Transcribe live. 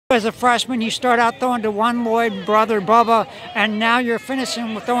As a freshman, you start out throwing to one Lloyd brother, Bubba, and now you're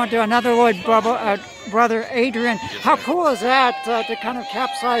finishing with throwing to another Lloyd brother, Adrian. How cool is that to kind of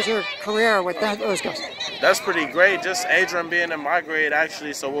capsize your career with those guys? That's pretty great. Just Adrian being in my grade,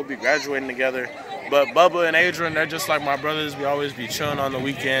 actually, so we'll be graduating together. But Bubba and Adrian, they're just like my brothers. We always be chilling on the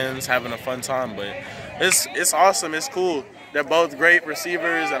weekends, having a fun time. But it's awesome. It's cool. They're both great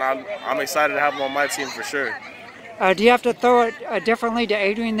receivers, and I'm excited to have them on my team for sure. Do you have to throw it differently to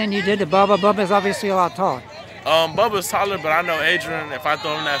Adrian than you did to Bubba? Bubba's obviously a lot taller. Bubba's taller, but I know Adrian, if I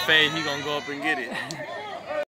throw him that fade, he's going to go up and get it.